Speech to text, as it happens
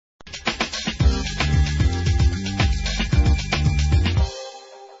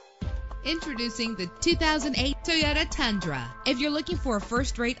Introducing the 2008 Toyota Tundra. If you're looking for a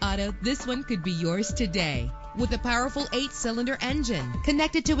first-rate auto, this one could be yours today. With a powerful 8-cylinder engine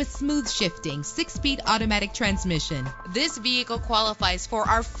connected to a smooth shifting 6-speed automatic transmission, this vehicle qualifies for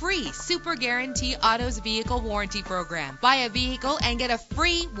our free Super Guarantee Autos Vehicle Warranty Program. Buy a vehicle and get a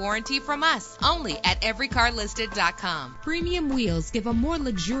free warranty from us only at everycarlisted.com. Premium wheels give a more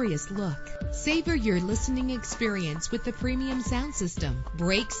luxurious look. Savor your listening experience with the premium sound system.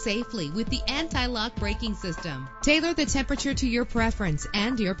 Brake safely with the anti-lock braking system. Tailor the temperature to your preference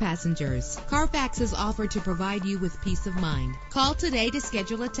and your passengers. Carfax is offered to provide you with peace of mind. Call today to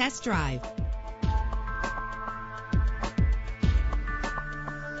schedule a test drive.